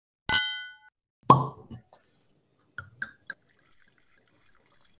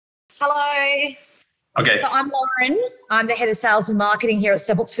Hello. Okay. So I'm Lauren. I'm the head of sales and marketing here at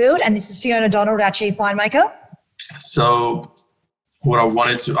Seppeltsfield, and this is Fiona Donald, our chief winemaker. So what I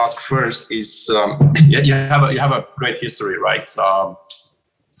wanted to ask first is, you have a great history, right?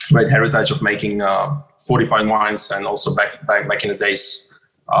 Great heritage of making fortified wines, and also back in the days,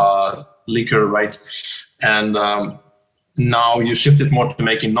 liquor, right? And now you shifted more to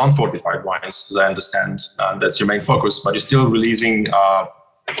making non-fortified wines, as I understand. That's your main focus, but you're still releasing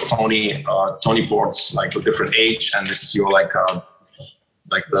Tawny ports, like with different age, and this is your like the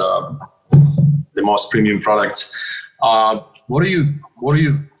most premium product. What do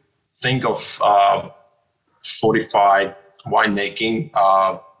you think of fortified winemaking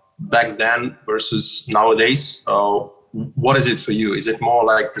back then versus nowadays? What is it for you? Is it more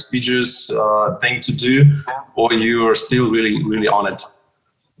like prestigious thing to do, or you are still really on it?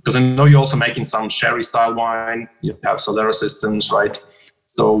 Because I know you're also making some sherry style wine. You have Solera systems, right?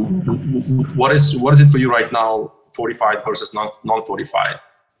 So what is it for you right now, fortified versus non-fortified?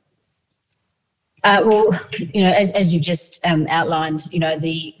 Well, as you've just outlined,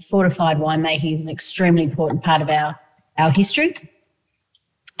 the fortified winemaking is an extremely important part of our history.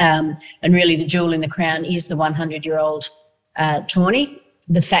 And really the jewel in the crown is the 100-year-old Tawny.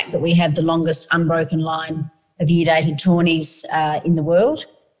 The fact that we have the longest unbroken line of year-dated Tawnys in the world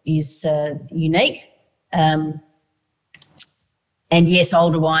is unique. And yes,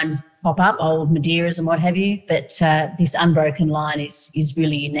 older wines pop up, old Madeiras and what have you, but this unbroken line is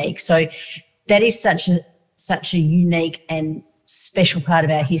really unique. So that is such a unique and special part of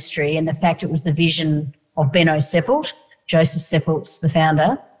our history, and the fact it was the vision of Benno Seppelt, Joseph Seppelt's the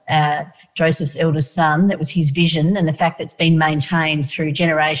founder, Joseph's eldest son. That was his vision, and the fact that it's been maintained through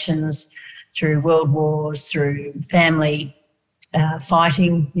generations, through world wars, through family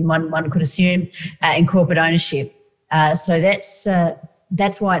fighting, one could assume, and corporate ownership. So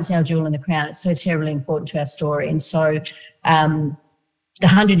that's why it's our jewel in the crown. It's so terribly important to our story. And so the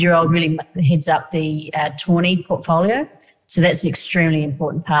 100-year-old really heads up the Tawny portfolio. So that's an extremely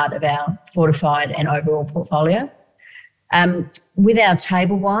important part of our fortified and overall portfolio. With our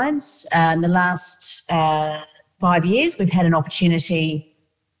table wines, in the last 5 years, we've had an opportunity,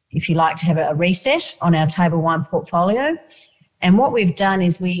 if you like, to have a reset on our table wine portfolio. And what we've done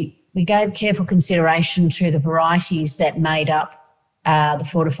is we gave careful consideration to the varieties that made up the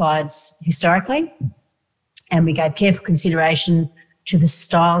fortifieds historically, and we gave careful consideration to the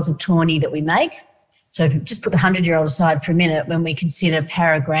styles of Tawny that we make. So if you just put the 100-year-old aside for a minute, when we consider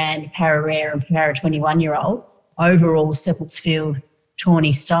Para Grand, Para Rare and Para 21-year-old, overall Seppeltsfield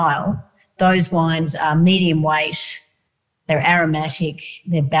Tawny style, those wines are medium weight, they're aromatic,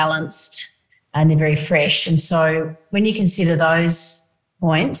 they're balanced, and they're very fresh. And so when you consider those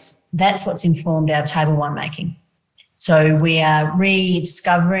points, that's what's informed our table winemaking. So we are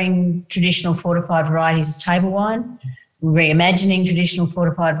rediscovering traditional fortified varieties as table wine, reimagining traditional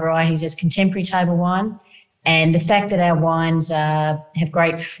fortified varieties as contemporary table wine, and the fact that our wines have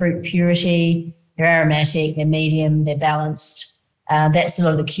great fruit purity, they're aromatic, they're medium, they're balanced. That's a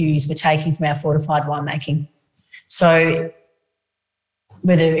lot of the cues we're taking from our fortified winemaking. So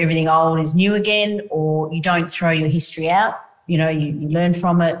whether everything old is new again, or you don't throw your history out, you learn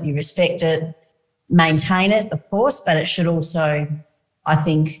from it, you respect it, maintain it, of course, but it should also, I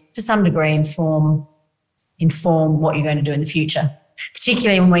think, to some degree inform what you're going to do in the future,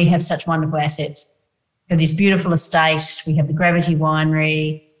 particularly when we have such wonderful assets. We have this beautiful estate, we have the Gravity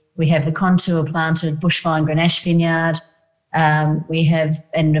Winery, we have the contour planted bushvine grenache vineyard, we have,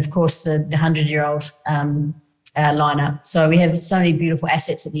 and of course, the 100-year-old lineup. So we have so many beautiful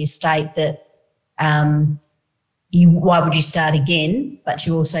assets at the estate that why would you start again? But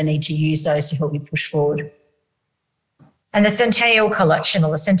you also need to use those to help you push forward. And the Centennial Collection,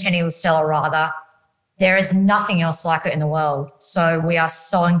 or the Centennial Cellar rather, there is nothing else like it in the world. So we are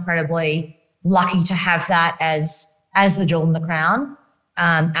so incredibly lucky to have that as the jewel in the crown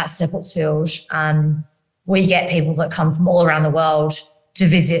at Seppeltsfield. We get people that come from all around the world to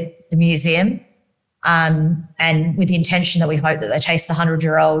visit the museum, and with the intention that we hope that they taste the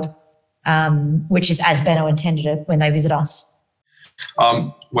 100-year-old, which is as Benno intended it when they visit us.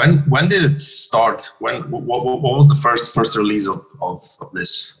 When did it start? What was the first release of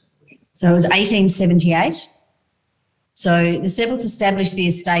this? So it was 1878. So the Seppelts established the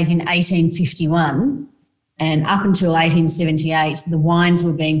estate in 1851, and up until 1878, the wines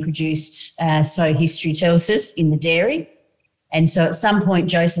were being produced, so history tells us, in the dairy. And so at some point,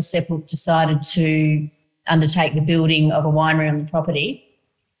 Joseph Seppelt decided to undertake the building of a winery on the property,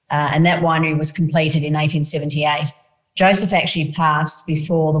 and that winery was completed in 1878. Joseph actually passed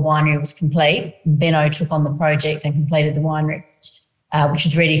before the winery was complete. Benno took on the project and completed the winery. which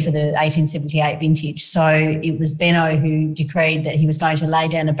was ready for the 1878 vintage. So it was Benno who decreed that he was going to lay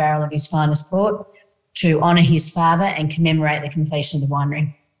down a barrel of his finest port to honour his father and commemorate the completion of the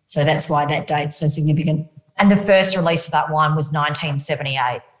winery. So that's why that date's so significant. And the first release of that wine was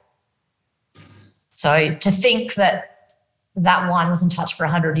 1978. So to think that that wine was untouched for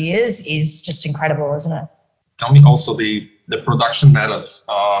 100 years is just incredible, isn't it? Tell me also the production methods.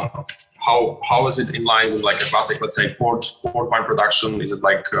 How is it in line with like a classic, let's say, port wine production? Is it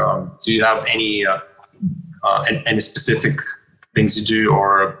like, do you have any specific things you do,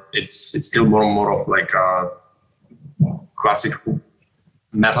 or it's still more of like a classic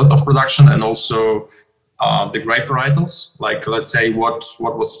method of production? And also the grape varietals, like let's say what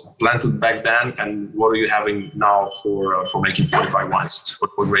was planted back then and what are you having now for making fortified wines?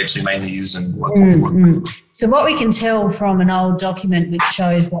 What grapes you mainly use and what? So what we can tell from an old document which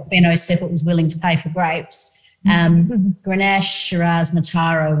shows what Benno Seppelt was willing to pay for grapes, Grenache, Shiraz,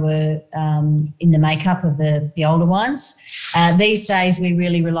 Mataro were in the makeup of the older wines. These days we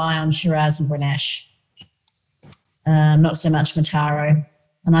really rely on Shiraz and Grenache, not so much Mataro.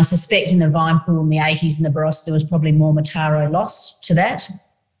 And I suspect in the vine pool in the 80s in the Barossa, there was probably more Mataro lost to that.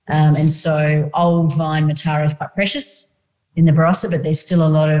 And so old vine Mataro is quite precious in the Barossa, but there's still a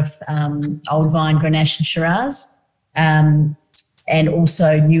lot of old vine Grenache and Shiraz, and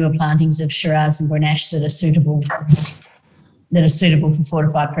also newer plantings of Shiraz and Grenache that are suitable for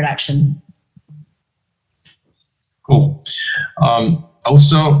fortified production. Cool.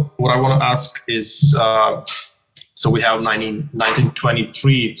 Also, what I want to ask is, so we have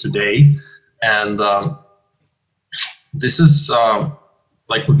 1923 today, and this is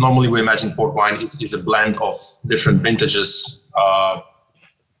like normally we imagine port wine is a blend of different vintages,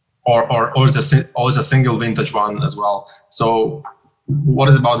 or is a single vintage one as well. So what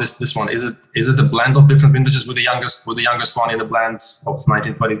is about this one? Is it a blend of different vintages with the youngest one in the blend of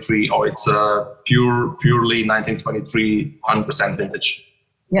 1923, or it's purely 1923 100% vintage?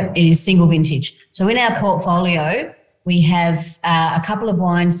 Yep, it is single vintage. So in our portfolio, we have a couple of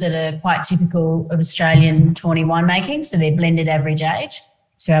wines that are quite typical of Australian Tawny winemaking. So they're blended average age.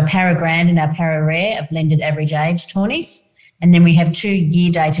 So our Para Grand and our Para Rare are blended average age Tawnies. And then we have 2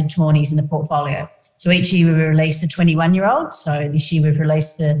 year-dated Tawnies in the portfolio. So each year we release a 21-year-old. So this year we've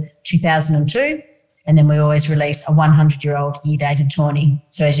released the 2002. And then we always release a 100-year-old year-dated Tawny.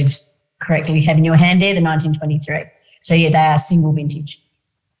 So as you've correctly have in your hand there, the 1923. So yeah, they are single vintage.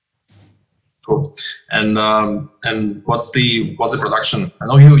 Cool. And what's the production? I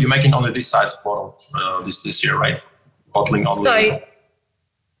know you're making only this size bottle this year, right? Bottling only.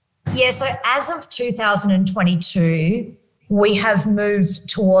 So as of 2022, we have moved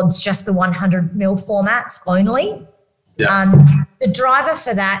towards just the 100 ml formats only. Yeah. The driver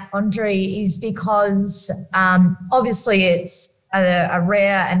for that, Andrii, is because obviously it's a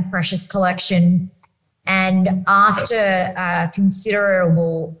rare and precious collection. And after a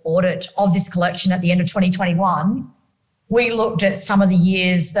considerable audit of this collection at the end of 2021, we looked at some of the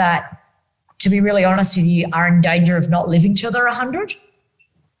years that, to be really honest with you, are in danger of not living till they're 100.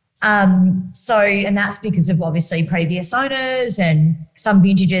 And that's because of obviously previous owners and some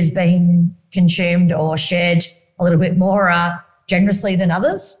vintages being consumed or shared a little bit more generously than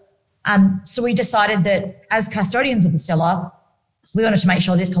others. So we decided that as custodians of the cellar, we wanted to make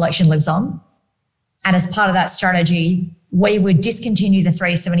sure this collection lives on. And as part of that strategy, we would discontinue the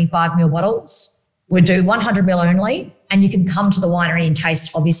 375 ml bottles. We'd do 100 ml only, and you can come to the winery and taste,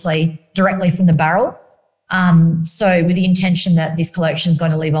 obviously, directly from the barrel. So with the intention that this collection is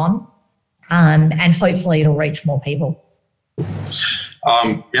going to live on, and hopefully it'll reach more people.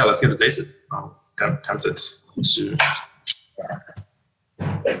 Yeah, let's get to taste it. I'm tempted to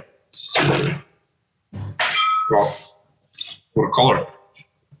well, what a color.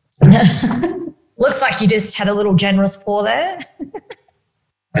 Looks like you just had a little generous pour there.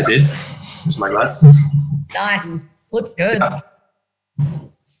 I did. Here's my glass. Nice. Looks good. Yeah.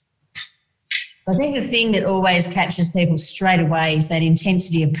 So I think the thing that always captures people straight away is that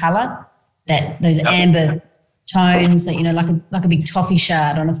intensity of colour, those amber tones that, like a big toffee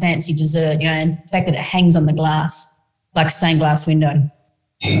shard on a fancy dessert, and the fact that it hangs on the glass like a stained glass window.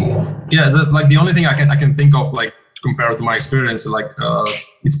 Yeah, the only thing I can think of, like, compared to my experience, like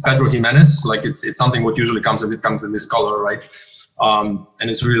it's Pedro Jimenez. Like it's something what usually comes in this color, right? And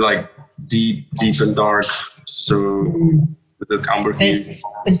it's really like deep and dark. So with the amber hue.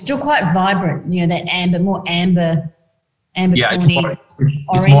 But it's still quite vibrant. That more amber. Yeah, tawny,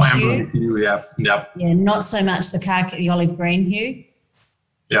 it's more amber hue. Yeah. Yeah, not so much the olive green hue.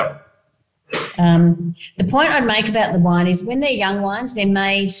 Yeah. The point I'd make about the wine is when they're young wines, they're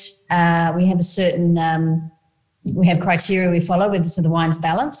made. We have a certain we have criteria we follow whether so the wine's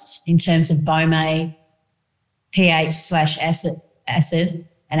balanced in terms of BOME, pH/acid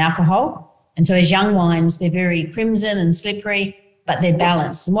and alcohol. And so as young wines, they're very crimson and slippery, but they're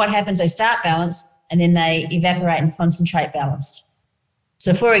balanced. And what happens, they start balanced and then they evaporate and concentrate balanced.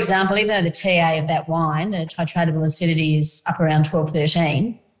 So for example, even though the TA of that wine, the titratable acidity is up around 12,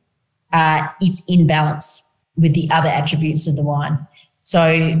 13, it's in balance with the other attributes of the wine.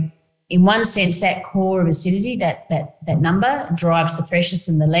 So in one sense, that core of acidity, that number drives the freshness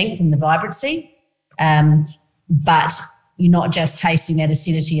and the length and the vibrancy, but you're not just tasting that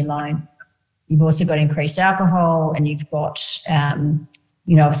acidity alone. You've also got increased alcohol, and you've got,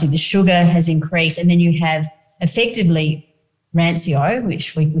 obviously the sugar has increased, and then you have effectively rancio,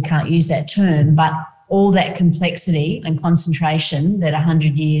 which we can't use that term, but all that complexity and concentration that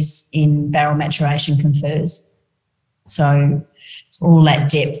 100 years in barrel maturation confers. So all that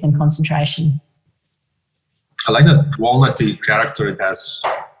depth and concentration. I like that walnutty character it has,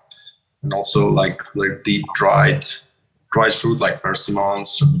 and also like deep dried fruit like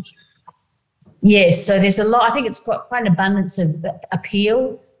persimmons. Yes, so there's a lot. I think it's got quite an abundance of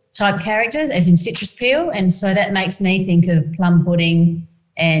appeal type characters, as in citrus peel, and so that makes me think of plum pudding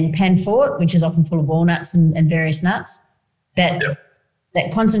and panfort, which is often full of walnuts and various nuts. That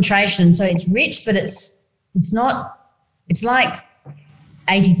concentration. So it's rich, but it's not. It's like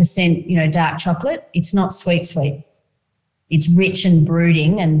 80%, dark chocolate. It's not sweet. It's rich and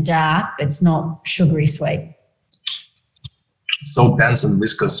brooding and dark, but it's not sugary sweet. So dense and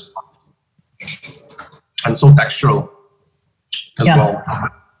viscous, and so textural as well.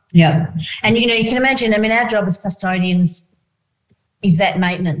 Yeah, and you can imagine. I mean, our job as custodians is that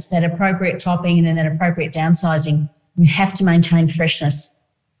maintenance, that appropriate topping, and then that appropriate downsizing. We have to maintain freshness.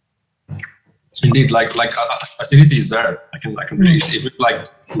 Indeed, like acidity is there. I can really, if it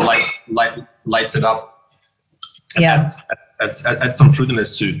lights it up. And adds some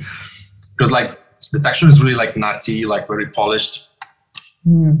fruitiness too, because like the texture is really like nutty, like very polished.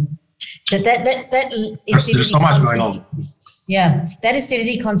 But there's so much going on. Yeah, that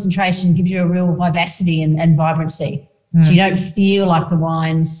acidity concentration gives you a real vivacity and vibrancy. So you don't feel like the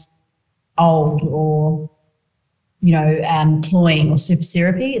wine's old or cloying or super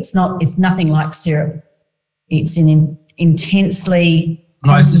syrupy. It's nothing like syrup. It's an intensely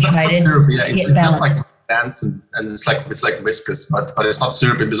concentrated. It's just like dense and it's like viscous, but it's not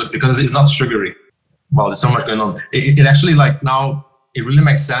syrupy because it's not sugary. Well, there's so much going on. It actually now it really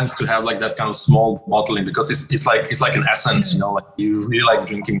makes sense to have like that kind of small bottling, because it's like an essence, like you really like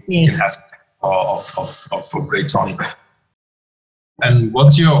drinking an essence of great Tawny. And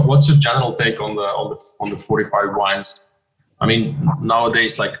what's your general take on the fortified wines? I mean,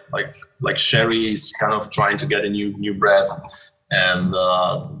 nowadays like sherry is kind of trying to get a new breath, and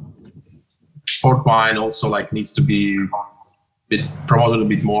port wine also like needs to be promoted a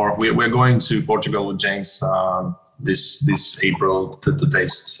bit more. We're going to Portugal with James this April to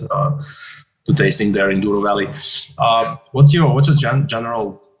tasting there in Douro Valley. What's your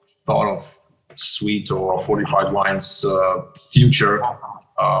general thought of sweet or fortified wines future?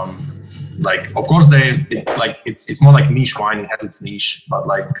 Of course it's more like niche wine. It has its niche, but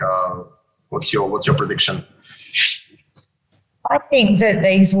what's your prediction? I think that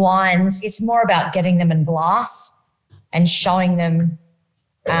these wines, it's more about getting them in glass and showing them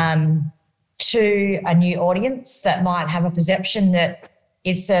to a new audience that might have a perception that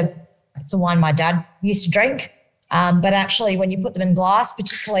it's a wine my dad used to drink. But actually, when you put them in glass,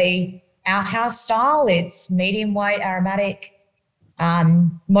 particularly our house style, it's medium weight, aromatic.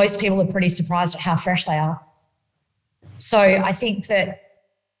 Most people are pretty surprised at how fresh they are. So I think that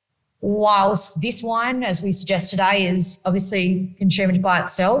whilst this wine, as we suggest today, is obviously consumed by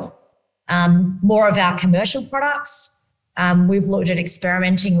itself, more of our commercial products, we've looked at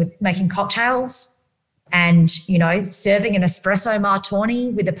experimenting with making cocktails and, serving an espresso martini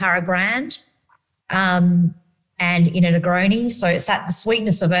with a Paragrande and in a Negroni. So it's the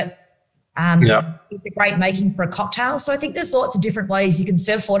sweetness of it. It's a great making for a cocktail. So I think there's lots of different ways you can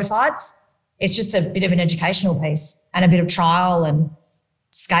serve fortifieds. It's just a bit of an educational piece and a bit of trial and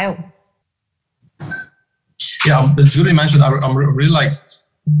scale. Yeah, it's really mentioned. I'm really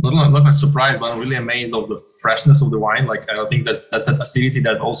not surprised, but I'm really amazed of the freshness of the wine. Like I think that's that acidity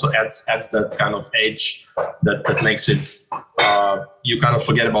that also adds that kind of edge that makes it. You kind of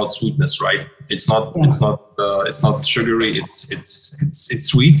forget about sweetness, right? It's not sugary. It's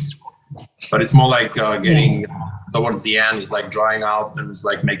sweet, but it's more like getting towards the end. It's like drying out and it's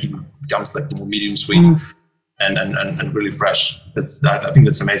like becomes like medium sweet and really fresh. I think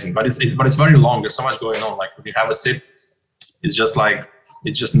that's amazing. But it's very long. There's so much going on. Like when you have a sip, it's just like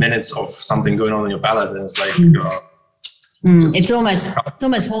it's just minutes of something going on in your palate, and it's like it's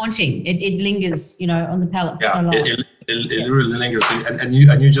almost haunting. It lingers, on the palate for so long. It really lingers, and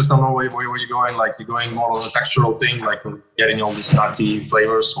you just don't know where you're going. Like you're going more on a textural thing, like getting all these nutty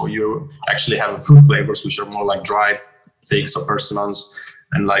flavors, or you actually have fruit flavors, which are more like dried figs or persimmons,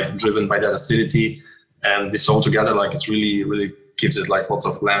 and like driven by that acidity. And this all together, like it's really gives it like lots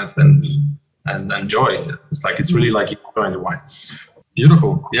of length and joy. It's like it's really like enjoying the wine.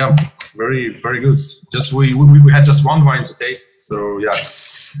 Beautiful, yeah, very good. Just we had just one wine to taste, so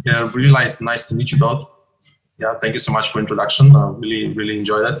yeah, really nice to meet you both. Yeah, thank you so much for introduction. I really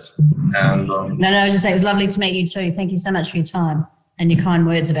enjoyed it. And no, I was just saying it was lovely to meet you too. Thank you so much for your time and your kind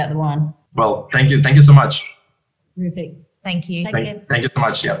words about the wine. Well, thank you so much. Terrific. Thank you. Thank you so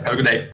much. Yeah, have a good day.